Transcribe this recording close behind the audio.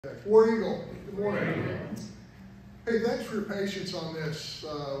War Eagle, good morning. Hey, thanks for your patience on this.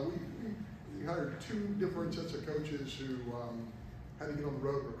 We hired two different sets of coaches who had to get on the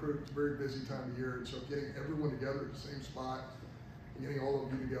road and recruit. It's a very busy time of year, and so getting everyone together at the same spot and getting all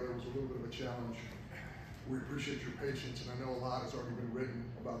of you together was a little bit of a challenge. We appreciate your patience, and I know a lot has already been written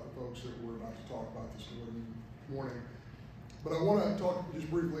about the folks that we're about to talk about this morning. But I want to talk just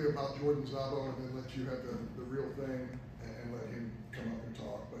briefly about Jordan Szabo and then let you have the real thing and let him come up and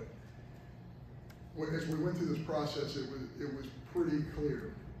talk. But as we went through this process, it was pretty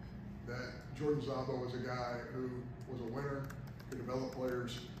clear that Jordan Szabo was a guy who was a winner, could develop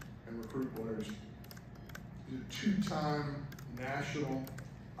players and recruit players. He's a two-time national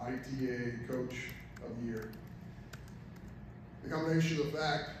ITA Coach of the Year. The combination of the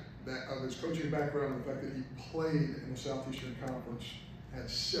fact that of his coaching background and the fact that he played in the Southeastern Conference, had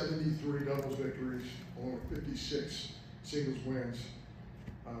 73 doubles victories, along with 56 singles wins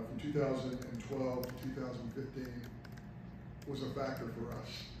from 2012 to 2015 was a factor for us.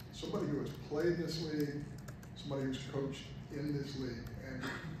 Somebody who has played this league, somebody who's coached in this league, and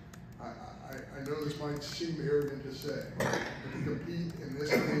I know this might seem arrogant to say, but to compete in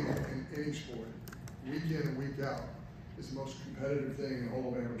this league in any sport, week in and week out, is the most competitive thing in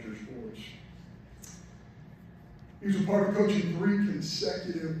all of amateur sports. He was a part of coaching 3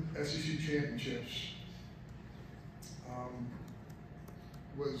 consecutive SEC championships.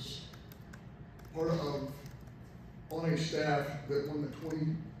 Was part of on a staff that won the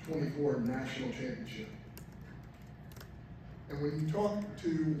 2024 national championship. And when you talk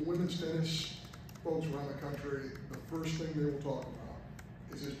to women's tennis folks around the country, the first thing they will talk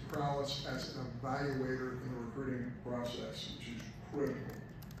about is his prowess as an evaluator in the recruiting process, which is critical.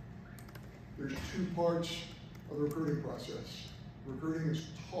 There's 2 parts of the recruiting process. Recruiting is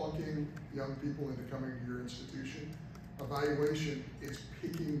talking young people into coming to your institution. Evaluation is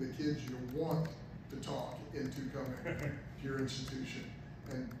picking the kids you want to talk into coming to your institution.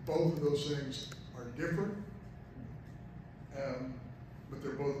 And both of those things are different, but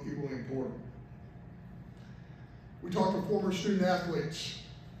they're both equally important. We talked to former student athletes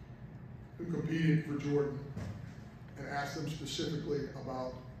who competed for Jordan and asked them specifically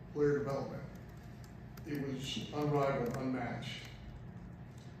about player development. It was unrivaled, unmatched.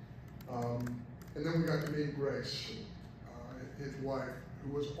 And then we got to meet Grace, his wife,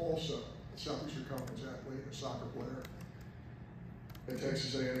 who was also a Southeastern Conference athlete, a soccer player at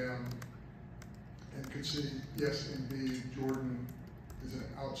Texas A&M, and could see, yes, indeed, Jordan is an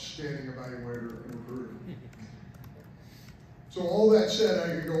outstanding evaluator and recruiter. So all that said,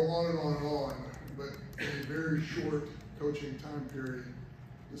 I could go on and on and on, but in a very short coaching time period,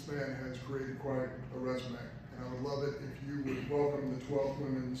 this man has created quite a resume. And I would love it if you would welcome the 12th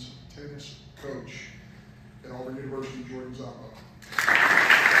women's tennis coach at Auburn University, Jordan Szabo.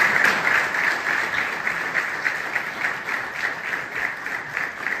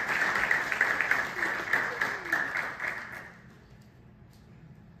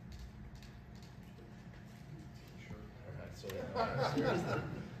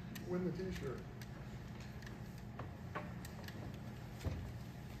 Win the t-shirt.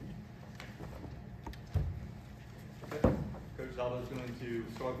 Coach Szabo is going to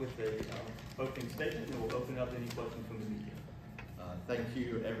start with a opening statement, and we'll open up any questions from the media. Thank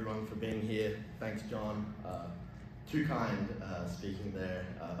you, everyone, for being here. Thanks, John. Too kind speaking there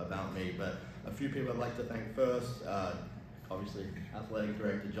about me, but a few people I'd like to thank first. Obviously, Athletic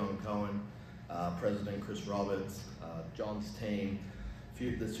Director John Cohen, President Chris Roberts, John's team.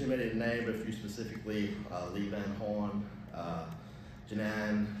 There's too many to name, but a few specifically, Lee Van Horn,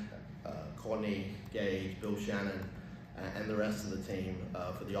 Janan, Courtney, Gage, Bill Shannon, and the rest of the team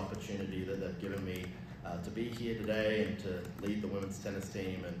for the opportunity that they've given me to be here today and to lead the women's tennis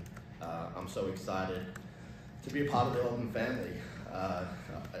team. And I'm so excited to be a part of the Auburn family.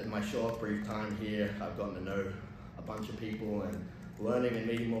 In my short, brief time here, I've gotten to know a bunch of people and learning and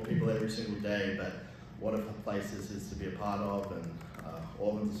meeting more people every single day, but what a place this is to be a part of, and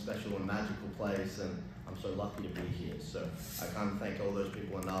Auburn's a special and magical place, and I'm so lucky to be here. So I can't thank all those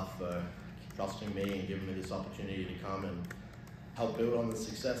people enough for trusting me and giving me this opportunity to come and help build on the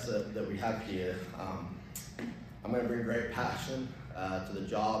success that we have here. I'm going to bring great passion to the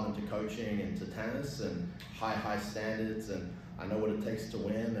job and to coaching and to tennis, and high standards, and I know what it takes to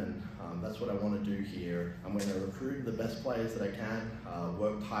win, and that's what I want to do here. I'm going to recruit the best players that I can,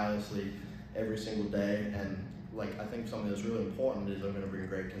 work tirelessly every single day, and I think something that's really important is I'm going to bring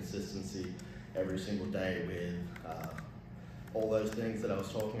great consistency every single day with all those things that I was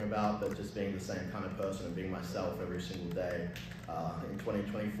talking about, but just being the same kind of person and being myself every single day. In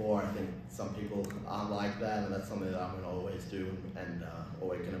 2024, I think some people aren't like that, and that's something that I'm going to always do and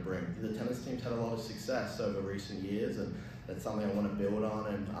always going to bring. The tennis team's had a lot of success over recent years, and that's something I want to build on,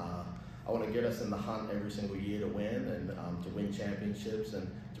 and I want to get us in the hunt every single year to win, and to win championships and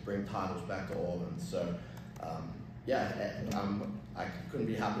to bring titles back to Auburn. So I couldn't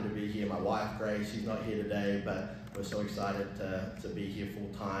be happy to be here. My wife, Grace, she's not here today, but we're so excited to be here full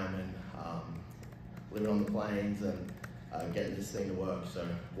time and living on the plains and getting this thing to work. So,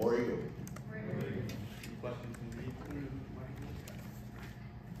 War Eagle. Questions from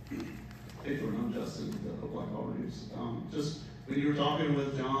the Hey Jordan, I'm Justin with the Black Auburn News. Just when you were talking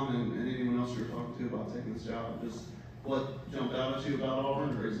with John and anyone else you were talking to about taking this job, just what jumped out at you about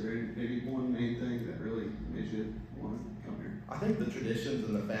Auburn, or is there maybe one main thing that really made you want to come here? I think the traditions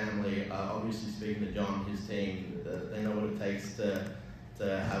and the family, obviously speaking to John and his team, they know what it takes to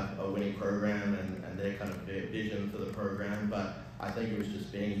have a winning program and their kind of vision for the program, but I think it was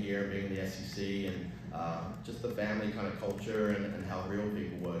just being here, being in the SEC, and just the family kind of culture and how real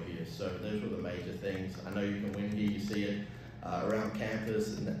people were here. So those were the major things. I know you can win here, you see it around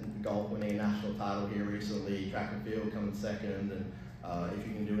campus, and golf winning a national title here recently, track and field coming second, and if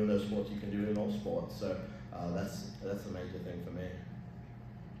you can do it in those sports, you can do it in all sports. So that's the major thing for me.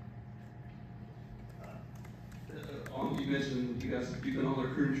 You mentioned you've been on the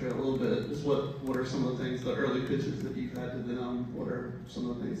recruiting trail a little bit. Just what are some of the things, the early pitches that you've had to them? What are some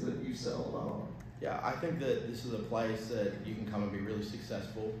of the things that you sell about Auburn? Yeah, I think that this is a place that you can come and be really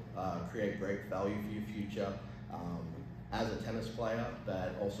successful, create great value for your future as a tennis player,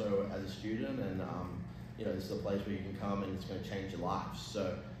 but also as a student. And this is a place where you can come and it's going to change your life.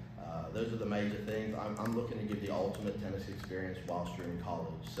 So those are the major things. I'm looking to give the ultimate tennis experience whilst you're in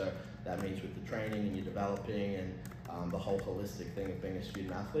college. So that means with the training and you're developing and the whole holistic thing of being a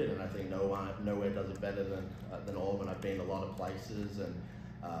student athlete. And I think nowhere does it better than Auburn. I've been a lot of places, and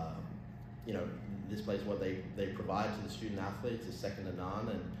this place, what they provide to the student athletes is second to none.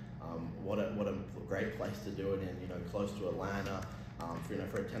 And what a great place to do it in. Close to Atlanta.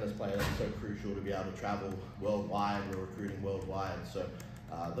 For a tennis player, that's so crucial to be able to travel worldwide. We're recruiting worldwide. So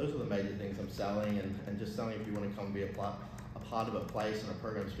those are the major things I'm selling, and just selling if you want to come be a part of a place and a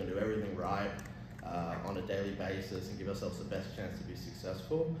program that's going to do everything right on a daily basis and give ourselves the best chance to be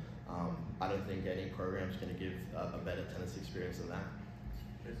successful. I don't think any program is going to give a better tennis experience than that.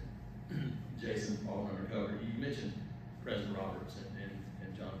 Jason, Paul Undercover, you mentioned President Roberts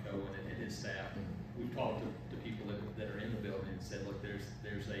and John Cohen and his staff. We've talked to people that are in the building and said, look, there's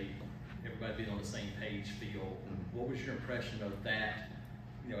everybody being on the same page feel. What was your impression of that?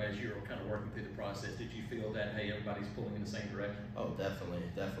 As you were kind of working through the process, did you feel that, hey, everybody's pulling in the same direction? Oh, definitely.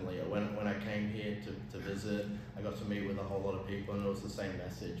 When I came here to visit, I got to meet with a whole lot of people, and it was the same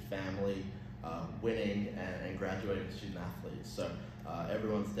message: family, winning, and graduating student athletes. So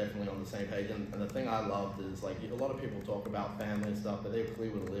everyone's definitely on the same page. And the thing I loved is, like, a lot of people talk about family and stuff, but they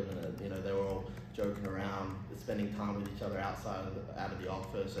clearly were living it. They were all joking around, spending time with each other out of the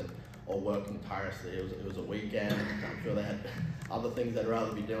office, and all working tirelessly. It was a weekend. I'm sure they had other things they'd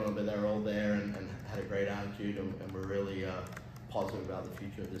rather be doing, but they were all there and had a great attitude, and were really positive about the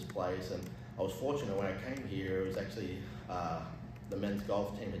future of this place. And I was fortunate when I came here. It was actually the men's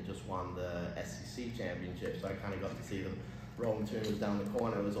golf team had just won the SEC championship, so I kind of got to see them. Rolling Toon was down the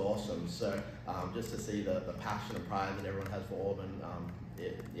corner. It was awesome. So just to see the passion and pride that everyone has for Auburn,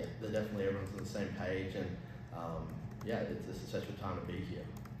 they're definitely everyone's on the same page, and it's such a time to be here.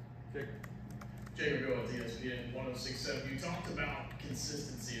 Jacob Go at ESPN 106.7. You talked about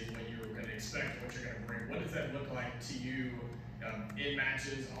consistency is what you were going to expect, what you're going to bring. What does that look like to you in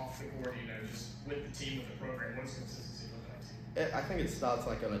matches, off the court, just with the team, with the program? What does consistency look like to you? I think it starts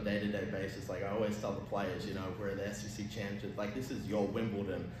like on a day-to-day basis. Like I always tell the players, we're the SEC champions. Like, this is your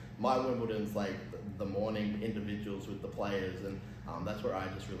Wimbledon. My Wimbledon's like the morning individuals with the players, and that's where I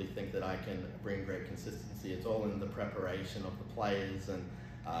just really think that I can bring great consistency. It's all in the preparation of the players and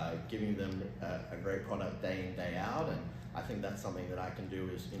giving them a great product day in, day out. And I think that's something that I can do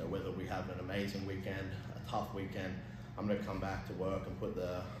is, whether we have an amazing weekend, a tough weekend, I'm going to come back to work and put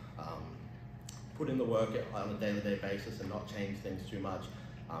in the work on a day-to-day basis and not change things too much,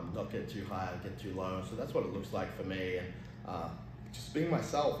 not get too high, get too low. So that's what it looks like for me, and just being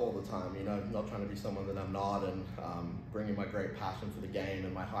myself all the time, not trying to be someone that I'm not, and bringing my great passion for the game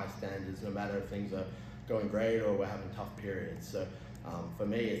and my high standards, no matter if things are going great or we're having tough periods. So for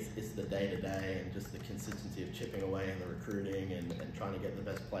me, it's the day-to-day and just the consistency of chipping away in the recruiting and trying to get the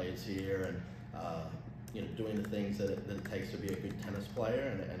best players here, and doing the things that it takes to be a good tennis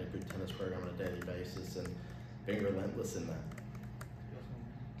player and a good tennis program on a daily basis, and being relentless in that.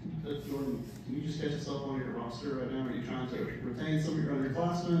 Jordan, can you just catch us up on your roster right now? Are you trying to retain some of your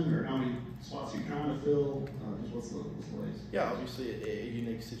underclassmen, or how many spots are you trying to fill? Just what's the latest? Yeah, obviously a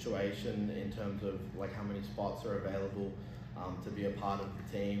unique situation in terms of like how many spots are available to be a part of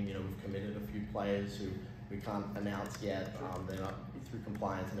the team. You know, we've committed a few players who we can't announce yet. They're not through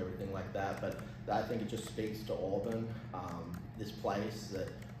compliance and everything like that, but I think it just speaks to Auburn, this place, that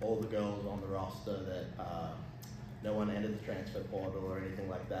all the girls on the roster that no one entered the transfer portal or anything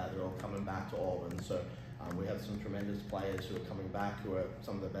like that. They're all coming back to Auburn. So we have some tremendous players who are coming back, who are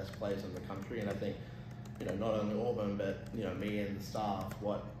some of the best players in the country. And I think, you know, not only Auburn, but, you know, me and the staff,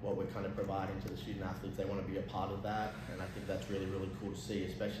 what we're kind of providing to the student athletes, they want to be a part of that. And I think that's really, really cool to see,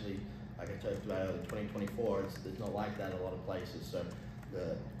 especially, like I talked about in 2024, it's not like that in a lot of places. So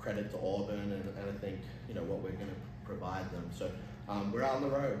the credit to Auburn, and I think, you know, what we're going to provide them. So we're out on the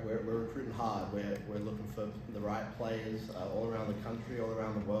road, we're recruiting hard, we're looking for the right players all around the country, all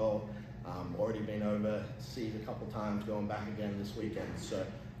around the world. Already been overseas a couple times, going back again this weekend. So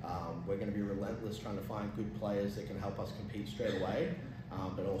we're going to be relentless trying to find good players that can help us compete straight away,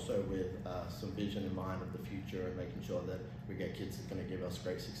 but also with some vision in mind of the future, and making sure that we get kids that are going to give us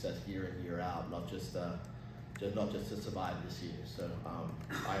great success year in, year out, not just to survive this year. So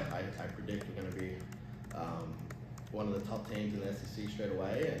I predict we're going to be one of the top teams in the SEC straight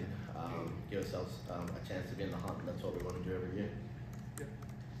away, and give ourselves a chance to be in the hunt. That's what we want to do every year.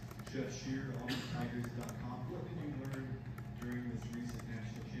 Jeff Shear, AuburnTigers.com. What did you learn during this recent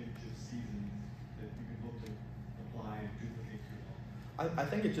national championship season that you can hope to apply and duplicate to your own? I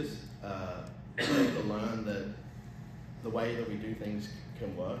think it just to learn that the way that we do things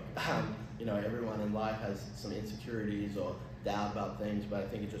can work. You know, everyone in life has some insecurities or doubt about things, but I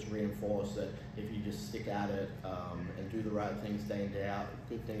think it just reinforced that if you just stick at it and do the right things day in, day out,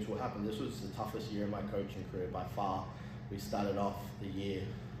 good things will happen. This was the toughest year of my coaching career by far. We started off the year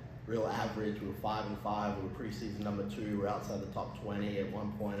real average. We were 5-5. We were preseason number 2. We were outside the top 20 at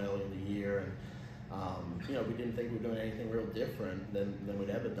one point early in the year, and you know, we didn't think we were doing anything real different than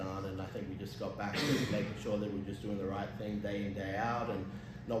we'd ever done. And I think we just got back to making sure that we're just doing the right thing day in, day out, and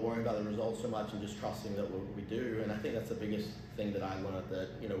not worrying about the results so much, and just trusting that what we do. And I think that's the biggest thing that I learned, that,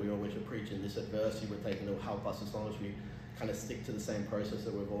 you know, we always are preaching this adversity we're taking to help us, as long as we kind of stick to the same process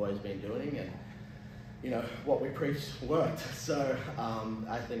that we've always been doing. And you know, what we preached worked. So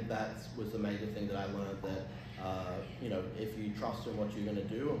I think that was the major thing that I learned, that you know, if you trust in what you're going to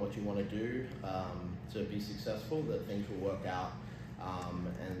do and what you want to do to be successful, that things will work out,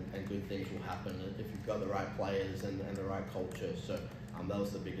 and good things will happen if you've got the right players and the right culture. So that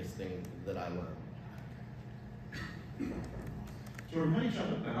was the biggest thing that I learned. Jordan, how do you try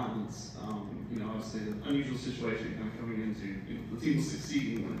to balance, you know, obviously the unusual situation kind of coming into, you know, the team was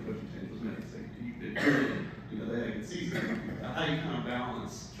succeeding when the coaching change was made. So you know, they had a good season. How do you kind of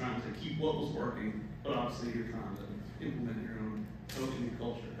balance trying to keep what was working, but obviously you're trying to implement your own coaching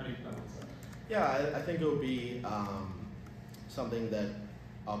culture? How do you balance that? Yeah, I think it will be something that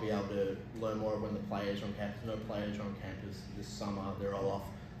I'll be able to learn more of when the players are on campus. No players are on campus this summer. They're all off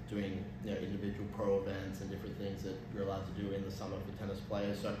doing, you know, individual pro events and different things that you're allowed to do in the summer for tennis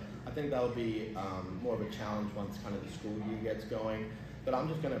players. So I think that will be more of a challenge once kind of the school year gets going. But I'm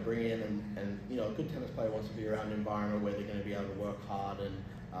just going to bring in, and you know, a good tennis player wants to be around an environment where they're going to be able to work hard and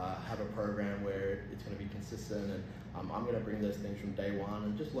have a program where it's going to be consistent. And I'm going to bring those things from day one,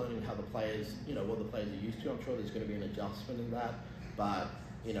 and just learning how the players, you know, what the players are used to. I'm sure there's going to be an adjustment in that, but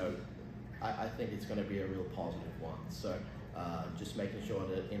you know, I think it's going to be a real positive one. So just making sure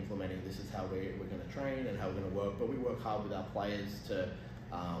that implementing this is how we're going to train and how we're going to work. But we work hard with our players to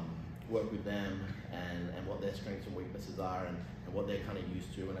work with them and what their strengths and weaknesses are, and what they're kind of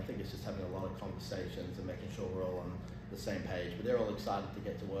used to. And I think it's just having a lot of conversations and making sure we're all on the same page. But they're all excited to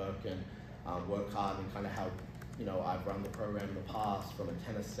get to work and work hard, and kind of how, you know, I've run the program in the past from a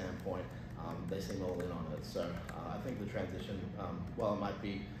tennis standpoint. They seem all in on it. So I think the transition, while it might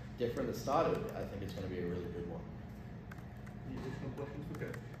be different at the start, I think it's going to be a really good one. Any additional questions for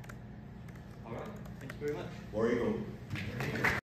Coach? All right, thank you very much. War Eagle.